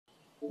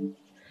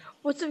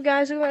What's up,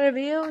 guys? Welcome to a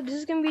video. This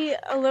is gonna be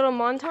a little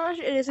montage.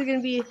 It is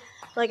gonna be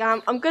like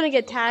I'm gonna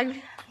get tagged,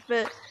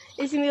 but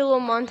it's gonna be a little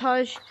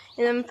montage,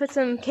 and I'm gonna put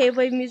some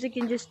K-Wave music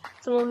and just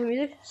some local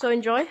music. So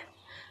enjoy.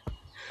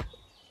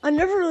 I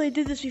never really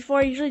did this before.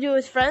 I usually do it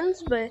with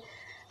friends, but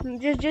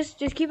just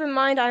keep in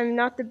mind I'm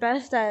not the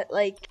best at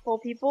like full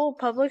people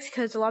publics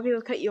because a lot of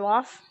people cut you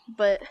off,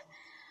 but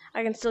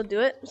I can still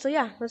do it. So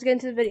yeah, let's get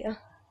into the video.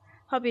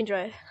 Hope you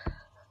enjoy it.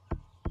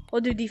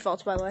 We'll do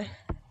defaults, by the way.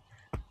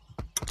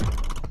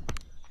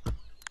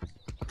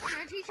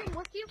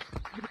 With you?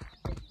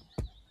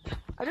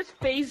 I just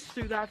phased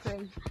through that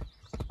thing.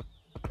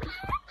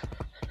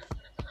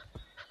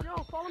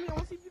 Yo, follow me. I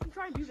want to see if you can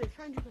try and do this.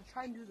 Try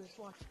and do this.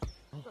 Watch.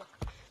 Look.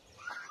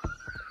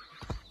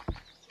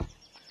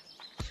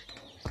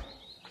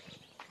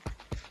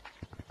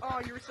 Oh,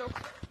 you were so...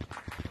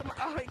 Come on.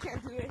 Oh, I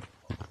can't do it.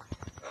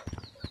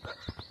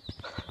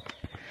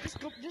 Just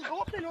go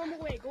up the normal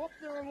way. Go up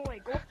the normal way.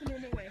 Go up the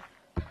normal way.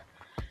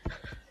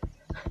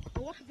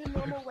 Go up the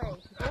normal way.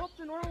 Go up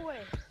the normal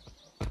way.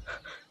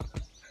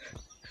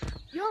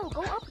 Yo,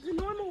 go up the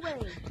normal way.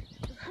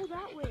 Just go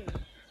that way.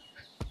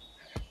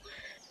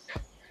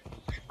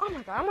 Oh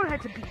my god, I want to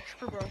head to beach,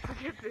 bro.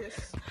 Forget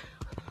this.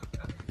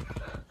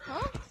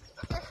 Huh?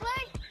 This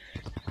way?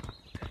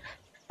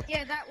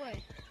 Yeah, that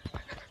way.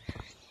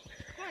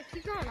 Come on,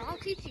 keep going. I'll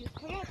teach you.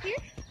 Come up here.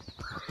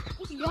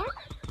 Keep going.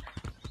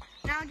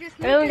 Now just.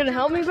 Are you gonna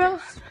help me, bro?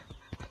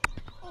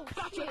 Oh,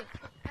 gotcha.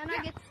 And I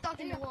get stuck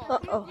in the wall.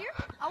 Uh-oh. Here?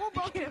 I will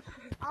both you.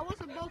 I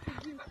was about to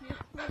do here.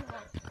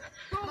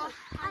 Bro,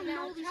 I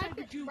know this is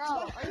the juke. Bro,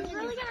 are you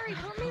really gonna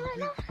report me right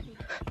now?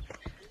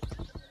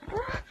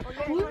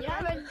 You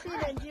haven't seen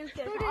a juke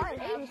as hard.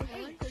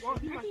 Want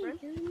to be my friend?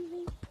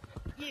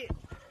 Yeah.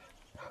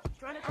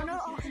 Try to come No,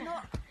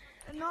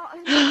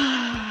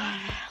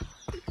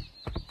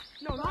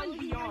 not in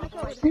beyond.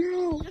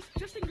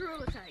 Just in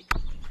gorilla tag.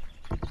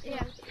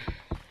 Yeah.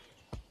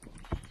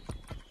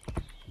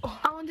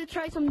 I want to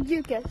try some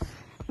jukes.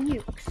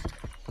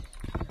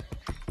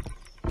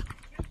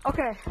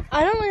 Okay.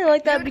 I don't really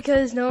like that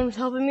because no one's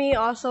helping me.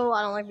 Also,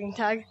 I don't like being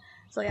tagged.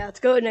 So yeah, let's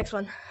go to the next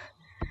one.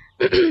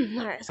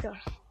 Alright, let's go.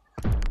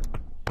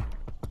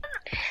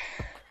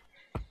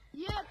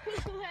 Yeah,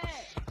 pistol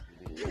head.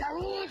 I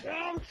will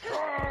jump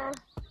scare.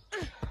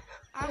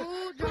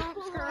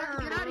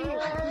 Get out of here.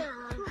 I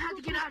have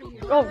to get out of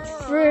here. Oh,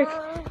 frick.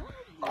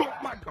 Oh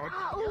my god.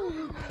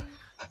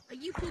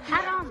 You could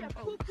get down.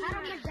 What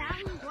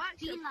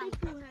do you like?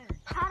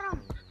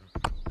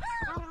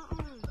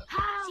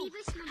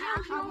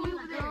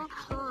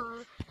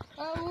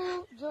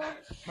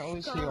 How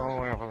is he all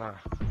the way over there?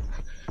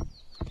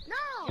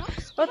 No!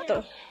 What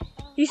the?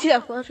 You see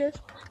that flash?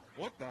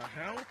 What the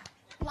hell?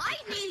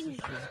 Lightning!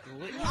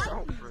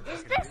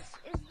 Is this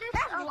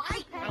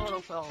lightning? That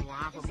little fell in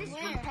lava. Is this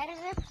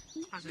competitive?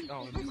 How's it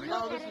going?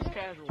 No, this is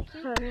casual.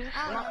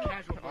 Not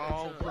casual.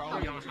 Oh, bro,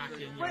 you're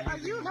hacking. Wait, are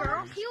you a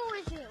girl? What queue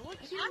is it? What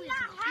queue is it?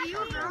 Are you a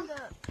girl?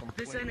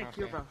 This ain't a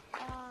cue, bro.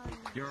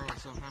 You're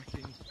also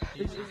hacking.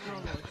 It's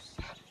normal.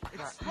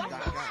 That ball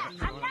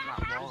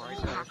right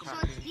there. So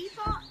it's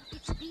default?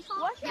 It's default?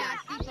 What? Yeah,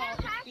 it's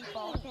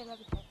default. Okay, let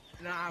me check.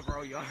 Nah,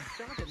 bro, you're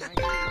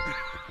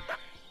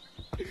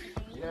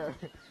Yeah.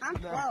 I'm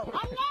pro. I'm not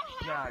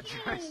Nah,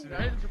 hacking.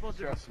 That isn't supposed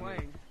to be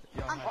playing.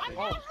 You're I'm hacking.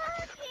 not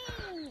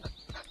hacking.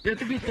 You have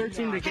to be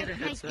 13 to get a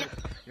headset.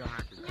 You're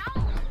hacking. No.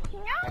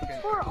 It's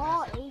for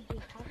all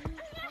ages.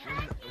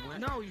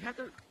 No, you have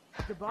to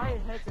buy a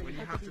headset. When You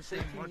you have to be have to say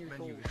 13 mod years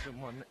menu old. with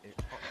someone, it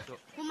pops up.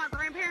 Well, my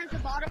grandparents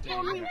have bought it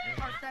for me.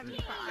 Are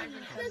 75.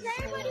 Does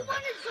anybody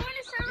want to join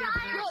us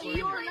around? No,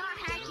 you are not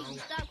hacking.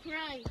 Stop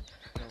crying.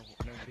 No,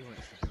 nobody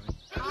wants to join.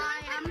 Hi,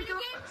 I'm mini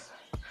games.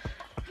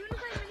 You want to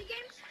play mini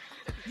games?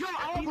 Yo, I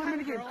want to play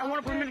minigame. I want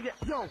to play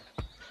minigame.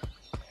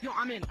 Yo,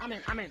 I'm in.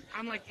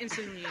 I'm like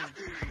instantly in.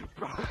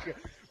 Bro, okay.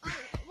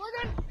 Well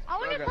then, I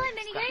want to play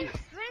mini games.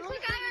 We're gonna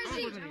click IRZ.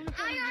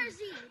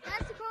 IRZ.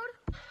 That's the code.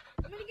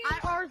 Mini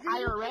games.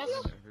 IRS.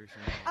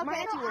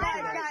 Okay, no,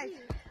 guys.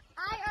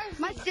 IRZ.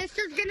 My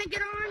sister's gonna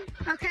get on.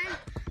 Okay,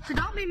 so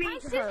don't be mean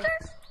to her.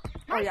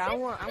 Oh yeah, I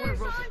want to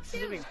roast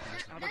living.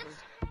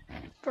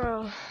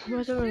 Bro,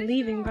 where's everyone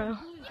leaving, bro?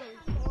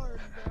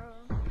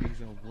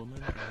 He's a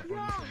woman and a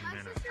bunch of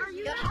men.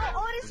 How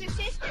old is your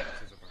sister?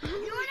 You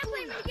want to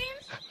play mini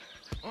games?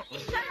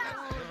 Shut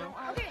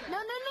up. Okay. No,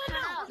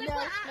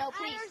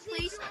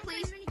 please.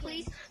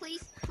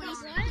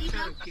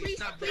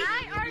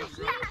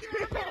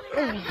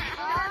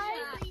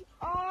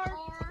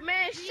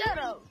 Man, shut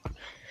up.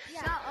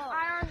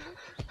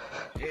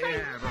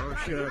 Yeah, bro,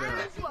 shut up.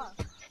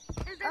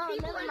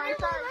 Never mind.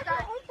 Sorry.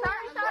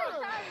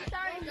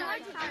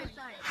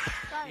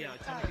 Yeah,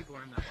 10 people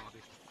are in that lobby.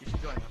 You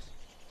should join us.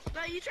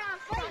 Bro, you trying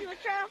to fight?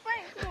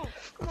 Come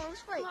on,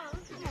 let's fight.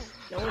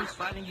 No one's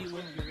fighting you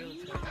when you're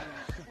really tough.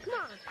 Come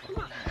on.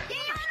 Do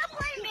you want to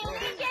play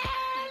mini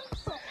games?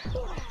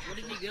 Where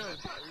did he go?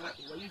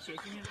 Were you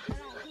chasing him?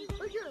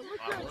 Look good.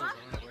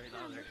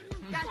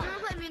 Guys, you want to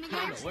play mini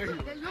games? Where? You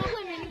want to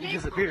play mini games?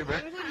 Disappeared, bro.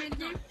 Shut up,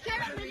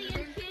 mini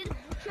games, kid.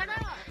 Shut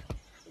up.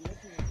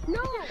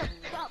 No.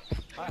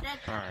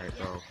 Alright,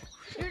 bro.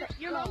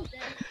 Your mom's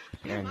dead.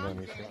 And let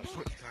me see.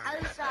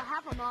 At least I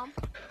have a mom.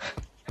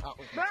 Oh,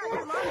 Bro,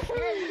 your mom's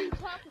dead.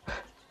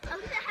 At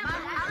least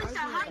I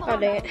have a Oh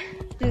dang it.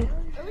 Dude,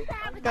 At least I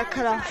have a got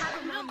cut off.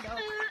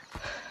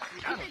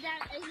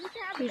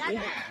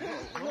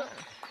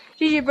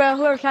 GG bro,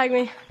 whoever tagged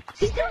me.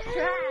 He's still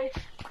trash.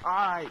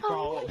 Alright,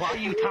 bro. Why are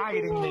you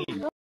targeting me?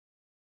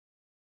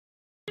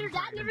 Your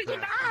dad never came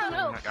back with the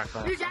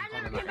milk. Your dad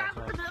never came back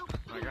with the milk.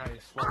 My guy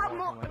is slow.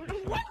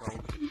 What?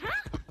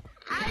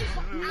 I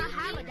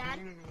have a dad.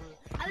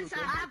 At least I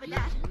have a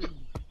dad.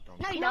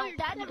 No, you know your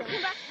dad never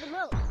came back with the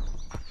milk.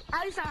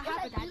 At least I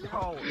have a dad.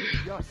 Bro,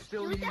 you're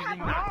still using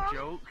that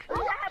joke. At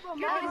least I have a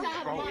mom. At least I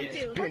have a Bro, mom it's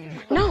too. been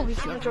No,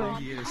 he's not 3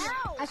 joining. years.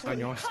 And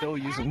you're still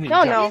using the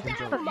No, no. exact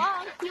same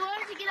Mom, joke. you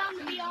wanted to get on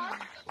the VR?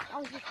 I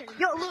was just kidding.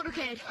 You're a little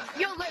kid.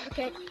 You're a little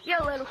kid. You're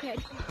a little kid.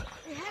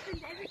 It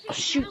happens every single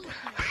Shoot.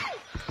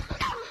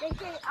 They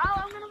say, oh,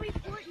 I'm gonna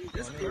report you.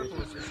 This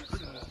purple is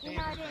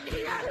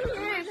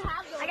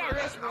I got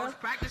wrist, bro.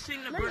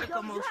 Practicing the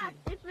vertical motion.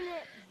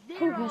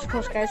 Ooh, that was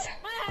close guys.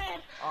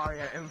 Oh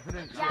yeah,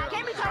 infinite. Yeah,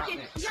 can't be talking.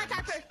 You gotta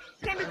talk first.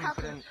 Can't be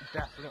talking. Infinite,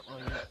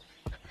 definitely.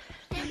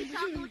 Can't be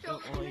talking with your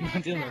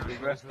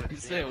You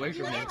stay away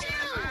from me.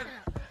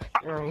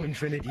 Oh,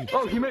 infinity.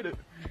 Oh, he made it.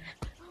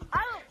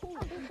 I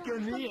don't.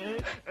 Get me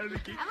in. I'm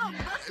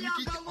gonna bust y'all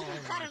go look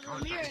inside of the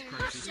mirror.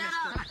 Shut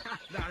up.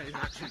 That is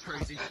actually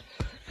crazy.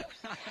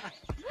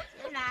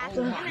 Nah.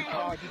 Oh my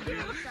god, dude.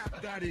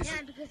 That is.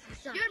 Yeah, because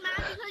you're mad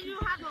because you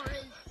don't have no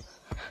wrist.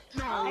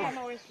 No. I have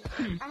no wrist.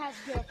 I have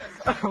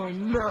girlfriend. Oh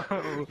no.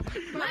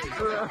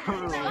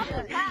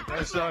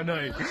 That's so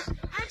nice.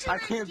 I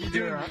can't be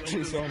doing that.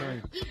 Actually, so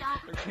nice. You don't.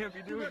 I can't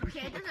be doing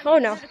it. Oh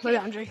no, look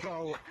at Andre.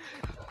 Bro,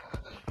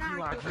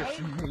 you are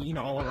just mean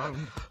all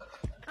around.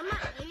 I'm not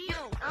yo.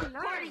 I'm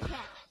not. Party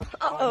cat.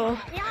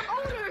 Uh-oh. Yeah, I'm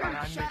older. And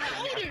I'm Shut up.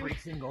 making every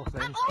single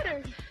thing. I'm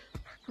older.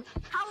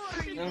 How old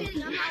are you? I'm 10.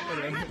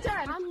 I'm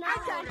 10.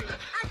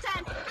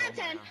 I'm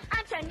 10.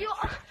 I'm 10. You're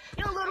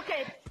a little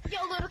kid.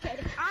 You're a little kid.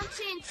 I'm 10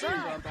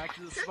 too. Back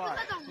to the Just spot.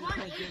 because of one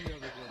age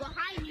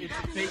behind me. It's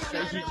fake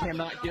that he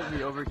cannot get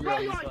me over here. Bro,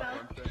 on you this are stuff.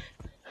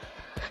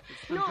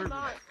 No, I'm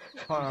not.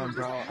 Hold on,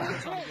 bro.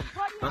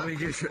 Let me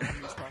just.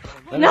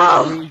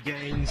 No!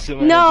 Regain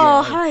some No,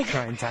 energy. hi.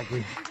 Try and tag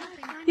me.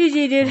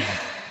 GG dude.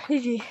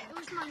 GG.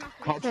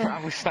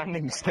 I was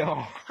standing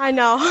still. I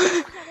know.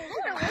 His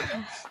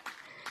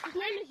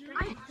name is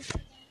Reed.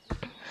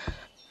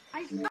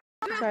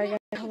 Sorry guys.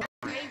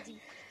 Crazy.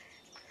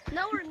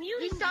 No, we're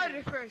muting. He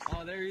started first.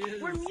 Oh, there he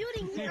is. We're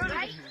muting him,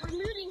 right? We're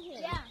muting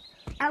him. Yeah.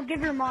 I'll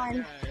give her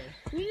mine.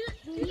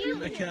 Mute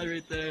That cat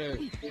right there.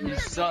 You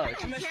suck.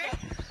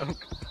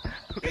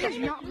 It's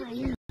not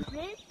mine.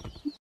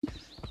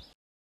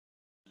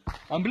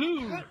 I'm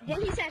blue.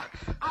 Then he said,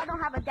 I don't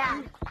have a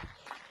dad.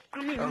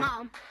 I mean,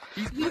 mom.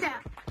 He said,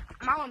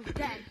 mom's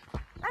dead.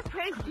 That's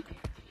crazy.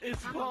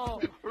 It's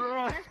Paul.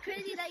 That's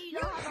crazy that you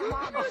don't have a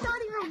mom. You're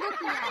not even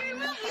looking at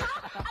me.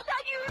 I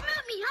thought you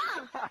removed me,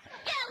 huh?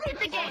 Yeah, leave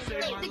the game.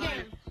 Leave the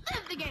game.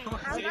 Leave the game.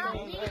 I'm not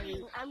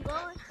leaving. I'm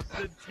going.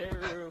 The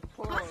terror of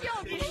Paul. What's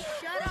your game?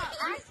 Shut up.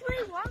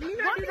 Actually, 1v1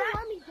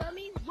 me,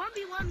 dummy.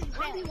 1v1 me.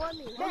 1v1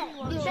 me.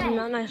 1v1 me.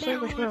 Not nice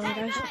language,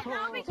 guys.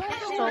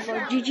 So,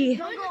 GG.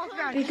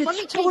 Be good Let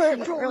me sport. take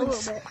control a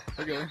little bit.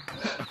 Okay.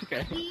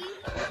 Okay.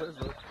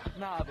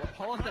 Nah, but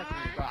Paul's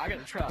definitely, bro. I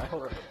gotta try.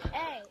 Hold on.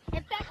 Hey,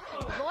 infect me,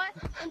 boy.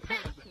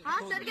 Infect me.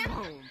 Huh? Say it again.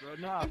 Boom, bro.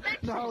 Nah.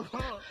 Infect me. No.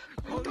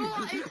 Boy,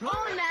 it's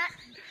on that.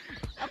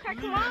 Okay,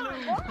 come on.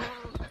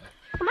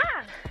 Come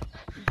on.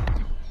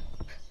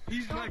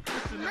 He's my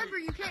person. Remember,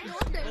 you can't go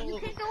up there. You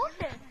can't go up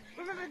there.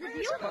 Remember the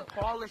deal? But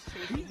Paul is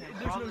chasing him.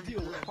 There's no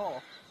deal with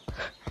Paul.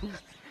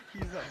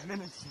 He's a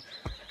menace.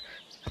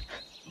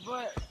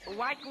 But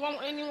why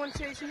won't anyone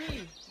chase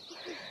me?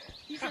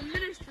 He's a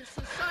menace to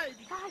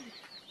society.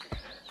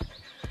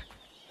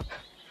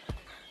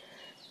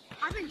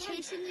 I've been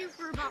chasing you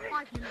for about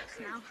 5 minutes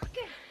now.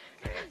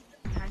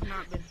 It has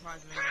not been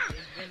 5 minutes.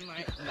 It's been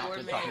like 4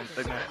 minutes.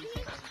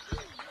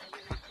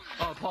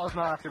 Oh, Paul's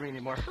not after me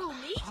anymore. Who,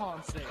 me? Oh,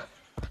 I'm safe.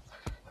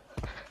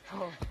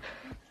 Oh.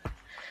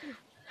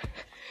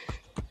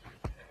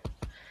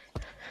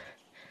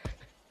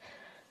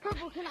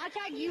 Purple, can I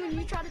tag you and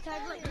you try to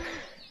tag like me?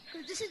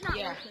 Because this is not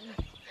working.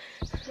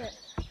 But...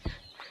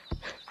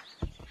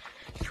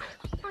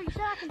 Oh, you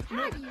said I can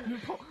tag you.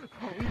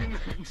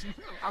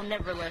 I'll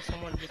never let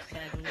someone just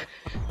tag me.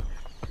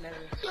 Never.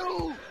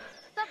 No!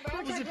 Stop,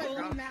 bro. Don't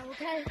tag me now,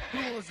 okay?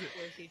 Who was it?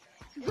 Where is he?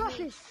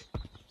 Ruckus.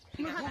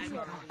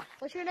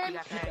 What's your name? You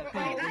got tagged. I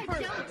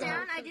jumped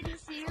down, I didn't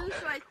see you,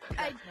 so I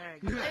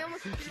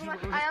almost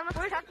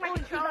tucked my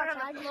controller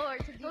on the floor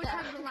to go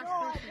tag the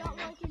last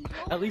person.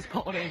 At least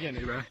Paul didn't get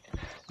me, bro.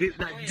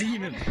 That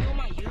demon.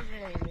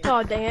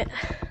 Oh, dang it.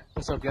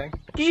 What's up, gang?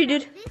 GG,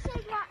 dude.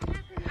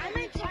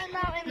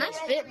 Nice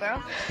fit,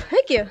 bro.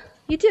 Thank you.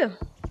 You too.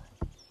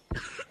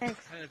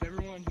 If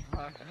everyone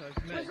has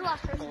met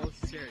Paul's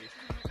series.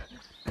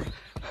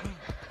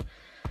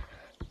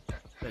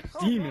 That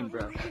demon,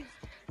 bro.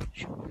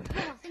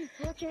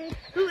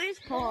 Who is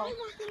Paul?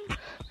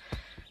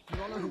 You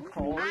don't know who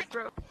Paul is,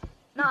 bro?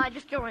 No, I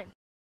just joined.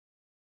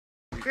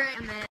 Great,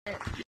 I'm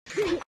at.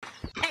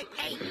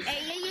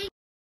 Hey.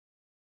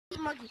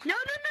 Monkey. No.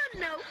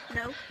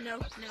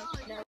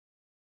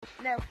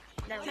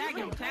 Tag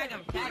him.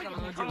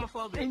 I'm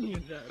homophobic. Any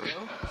of that, bro.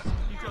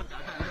 You took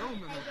that. I don't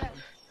remember.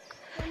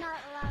 We're not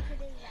allowed to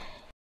do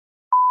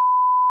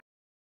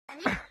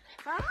that.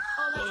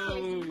 Oh, that's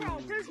crazy. Bro,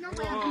 there's no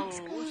way I'm in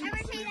school. Never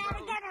say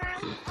that again,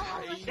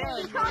 bro.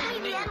 He called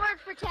me the N-word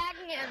for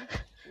tagging him.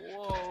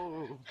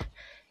 Whoa.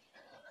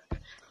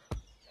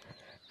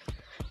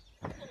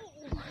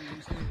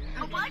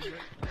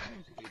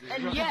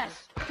 And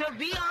yes, to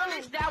be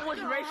honest, that was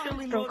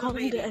racially Don't call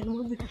him the motivated.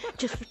 N-word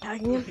just for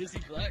tagging him. Is he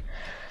black?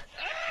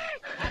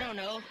 I don't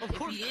know. Of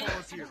course he Paul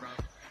is. is here, bro.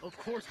 Of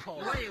course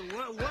Paul is Wait, here.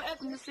 what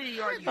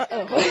ethnicity are you?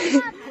 Uh-oh. Of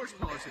course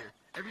Paul is here.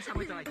 Every time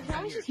I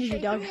die, he's here. Easy,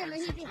 dog. What's your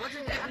ethnicity? What's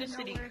your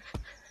ethnicity?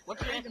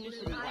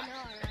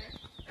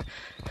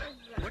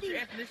 What's your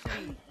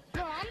ethnicity?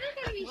 Bro, I'm just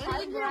gonna be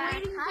sitting here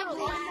waiting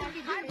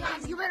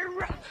for you better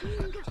run.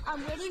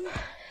 I'm waiting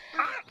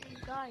for these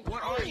guys.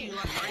 What are you?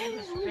 Like, are you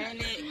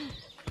Hispanic?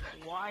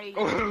 White?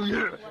 Oh,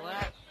 yeah.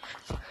 Black?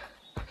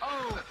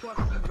 Oh, fuck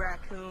you,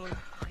 raccoon.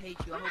 I hate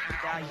you. I hope you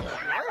die.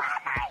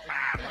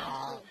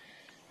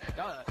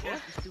 Fuck you,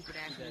 stupid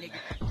ass nigga.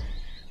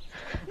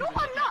 No,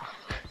 I'm not.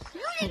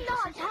 You did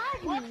not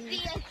tag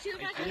me. I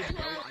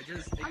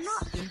just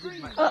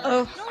extended my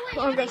Uh-oh. No way,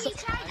 Oh, I'm let gonna me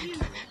tag you.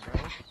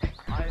 bro.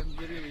 I am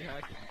literally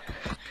hacking.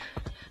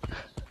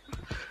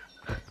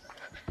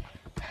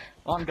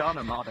 I'm gone,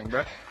 I'm modding,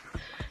 bro.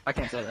 I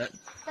can't say that.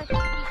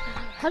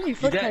 How did you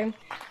flip dead. time?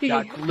 Did Yeah,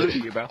 I you? flew to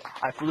you, bro.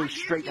 I flew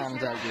straight down and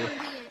tagged you.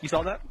 You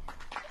saw that?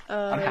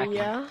 hacking.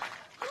 Yeah.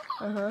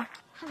 Uh-huh.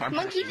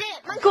 Monkey's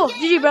it. Cool.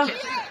 GG, bro.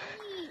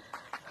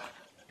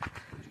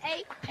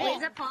 Hey,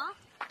 is it Paul?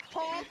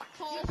 Paul.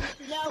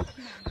 No.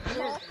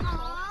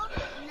 Paul.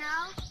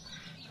 No.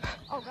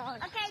 Oh God.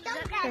 Okay,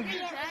 don't tag me.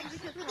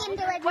 We can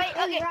do it. Wait.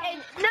 Okay. Hey,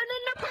 no.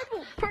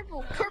 Purple.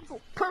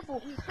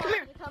 Come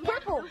here.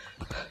 Purple.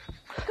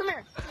 Come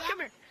here.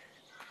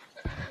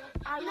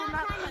 I will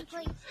not touch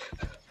you.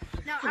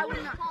 No, I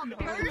will not.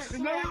 First,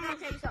 I'm gonna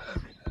tell you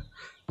something.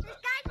 This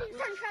guy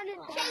keeps on trying to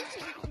chase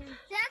you.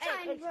 That's why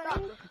I'm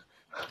running.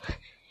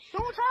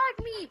 Don't tag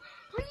me,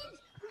 please.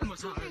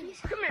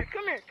 Come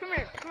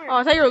here. Oh,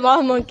 I thought you were a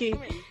lawn monkey.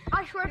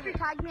 I swear if you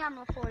tag me, I'm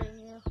reporting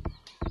you.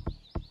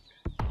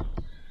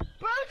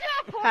 Bro,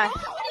 stop! Hi.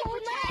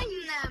 Nobody's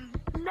tagging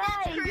them.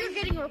 No, you're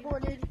getting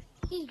reported.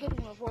 He's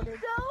getting reported.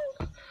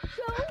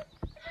 So?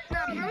 No,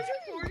 bro's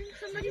reporting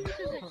somebody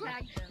because I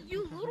tagged them.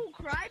 You little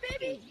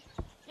crybaby.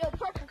 Yo,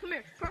 purple, come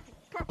here. Purple.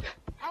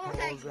 I won't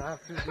tag you.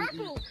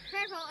 Purple,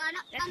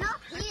 I'm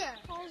up here.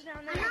 Paul's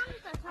down there.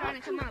 Trying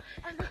to come up.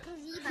 On the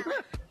gazebo.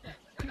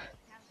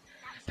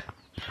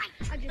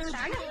 I just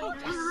tagged you.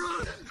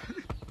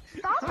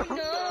 Stop it.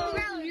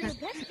 No, you're the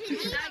best kid.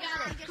 I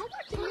got it. Go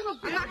back to me.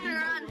 I'm not gonna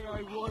run.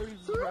 I was,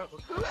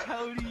 bro.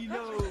 How do you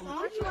know?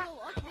 Aren't you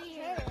up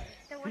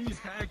there? He's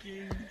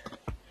hacking.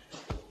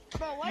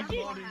 Bro, why'd He's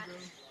you? modding,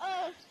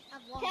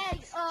 bro. Tag,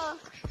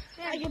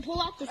 I can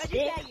pull out the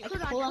stick. I can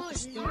pull out the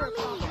stick.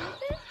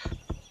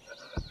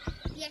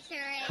 Yes,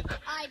 there is.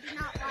 I do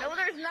not like No,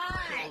 there's not.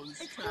 Oh, It's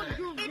just a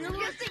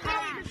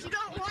game. If you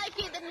don't like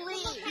it, then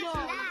leave.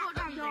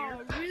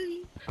 No,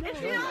 really?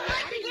 If you don't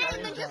like the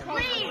game, then just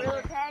leave.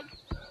 Real tag?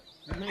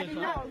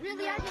 No,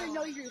 really, I didn't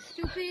know you're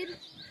stupid.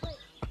 Wait,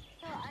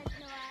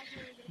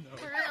 No.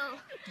 for real.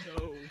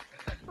 No.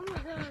 Oh my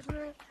God,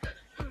 bro.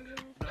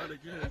 Not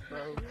again,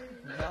 bro.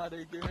 Not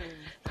again.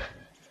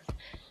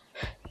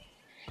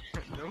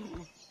 No.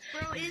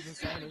 Bro is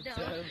stupid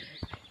though.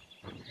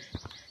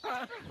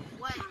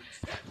 What?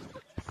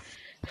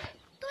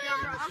 No,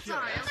 bro, I'm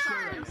sorry.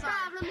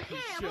 Problem here,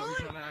 Show's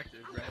boy.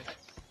 unactive, bro.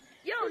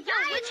 Yo,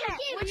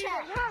 which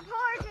hat? We're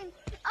reporting.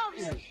 Oh,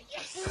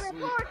 yes. We're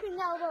reporting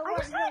over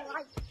what we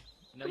like.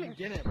 No, you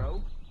didn't,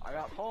 bro. I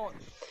got pawned.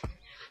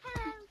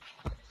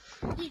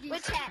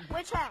 Which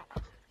hat?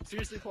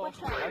 Seriously, Paul,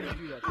 why did you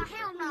do that? Oh,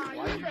 hell no.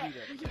 Why did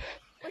you do that?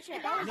 Which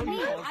hat? I know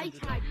you called I him to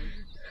tagged you.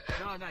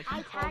 No,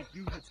 he called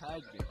you to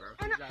tag me, bro.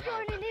 I'm Is not that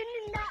throwing how- it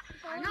in that.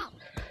 I know.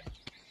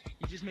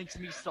 He just makes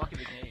me suck at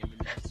the game,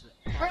 and that's it.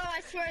 Bro,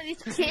 I swear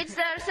these kids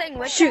that are saying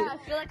witch Shoot. hat,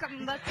 I feel like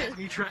I'm about to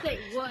Me try. say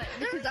what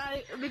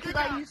because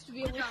I used to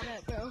be a witch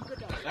hat, bro. Good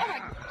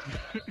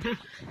job.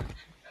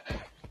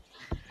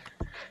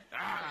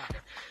 Ah.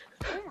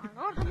 Oh my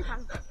God, how many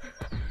times?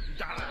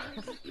 Ah.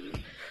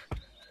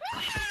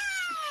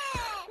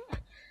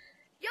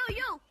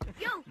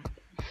 Yo.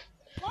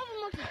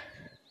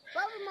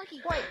 Lava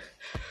monkey. Wait.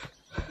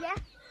 Yeah?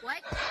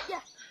 What? Yeah.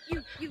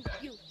 You.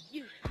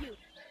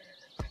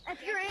 If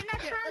you're in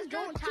next round,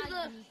 don't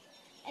tag me.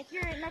 If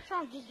you're in next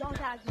round, just don't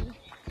tag me.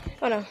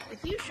 Oh no.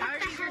 If you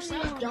sharded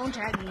yourself, don't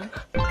tag me.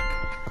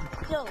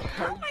 Yo.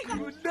 Oh my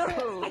God,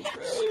 no!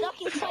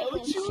 Stuck inside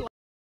this.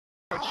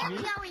 Touch me,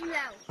 Going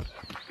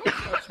though.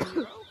 touch me,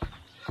 bro.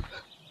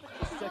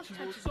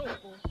 Sexual assault.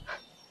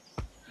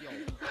 Yo.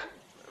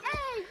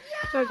 Hey,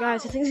 So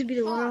guys, I think this would be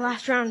the one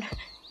last round.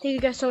 Thank you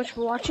guys so much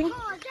for watching.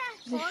 Oh,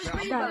 This that's is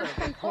Paul's Tyler.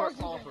 Report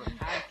Paul for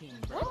hacking,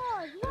 bro.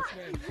 Oh, This what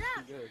man is is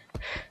that? too good.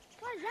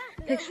 What is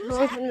that? Thanks for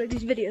watching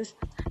these videos.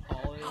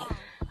 Paul is.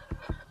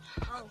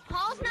 Oh,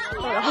 Paul's not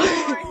Oh.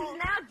 here anymore. He's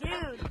now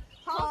dude.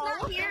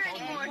 Paul's not here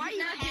anymore. Why He's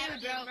you now hacking,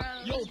 dude,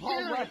 bro? Yo,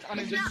 Paul left. I'm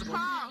He's not invincible.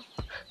 Paul.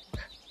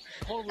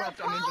 Paul No,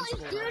 left. I'm Paul is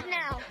invincible. dude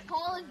now.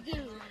 Paul is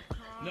dude.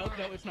 No,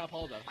 it's not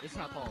Paul though. It's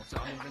not Paul, so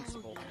I'm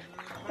invincible.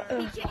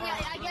 Yeah,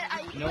 I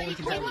get. No one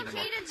can tell me wants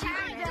anymore. me to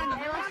tag them.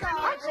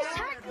 I just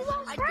tagged you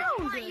last I don't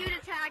round. want you to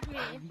tag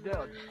me.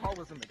 Dude, Paul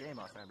was in the game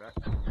last time, bro.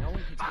 No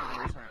one can tell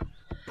me this time.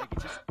 Like,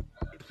 it's just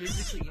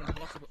physically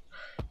impossible.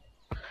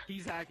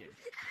 He's hacking.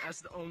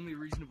 That's the only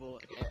reasonable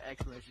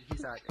explanation.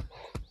 He's hacking.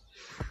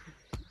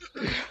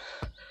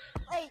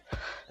 Wait,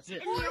 That's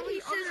it. and the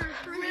Elites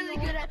are really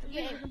good at the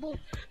game.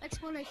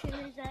 Explanation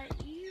is that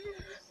you.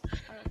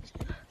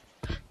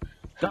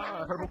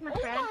 God, Purple. My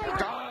friend.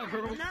 God,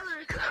 Purple.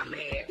 Come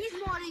here. He's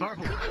wanting.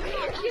 Purple.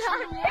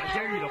 I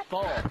dare you to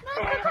fall.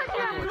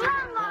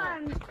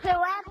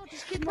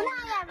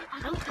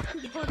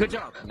 Good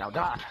job. Now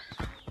die.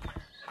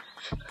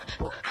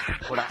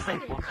 What I say?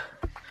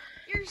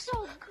 You're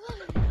so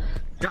good.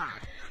 Die.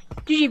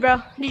 GG, bro.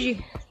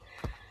 GG.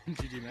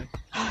 GG, man.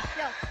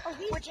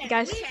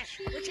 Guys,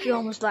 you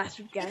almost last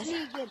week, guys.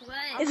 Me good.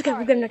 It's good.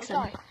 We're good next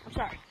time. I'm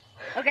sorry.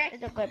 Okay?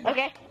 It's good.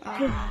 Okay?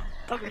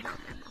 Okay.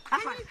 High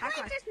five. High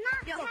five. Just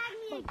not tag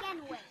me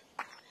again, wait.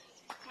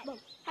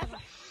 High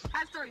five.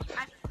 High three.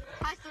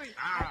 High three.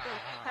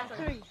 High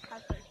three.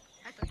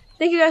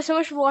 Thank you guys so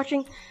much for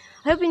watching.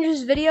 I hope you enjoyed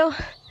this video.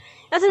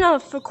 That's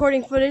enough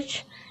recording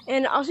footage,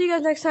 and I'll see you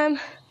guys next time.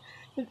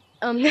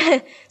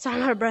 Sorry,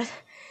 I'm out of breath.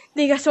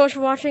 Thank you guys so much for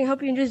watching. I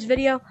hope you enjoyed this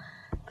video.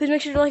 Please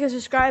make sure to like and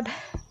subscribe.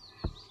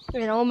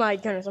 And oh my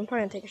goodness, I'm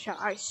probably gonna take a shot.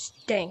 I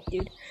stank,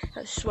 dude.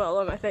 That swell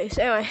on my face.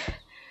 Anyway,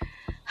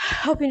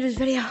 hope you enjoyed this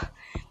video.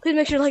 Please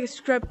make sure to like and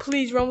subscribe.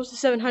 Please, we're almost to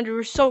 700.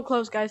 We're so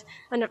close, guys.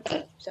 I know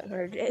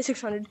 700,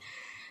 600.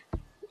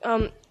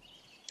 And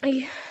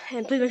please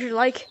make sure to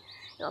like.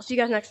 And I'll see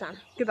you guys next time.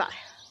 Goodbye.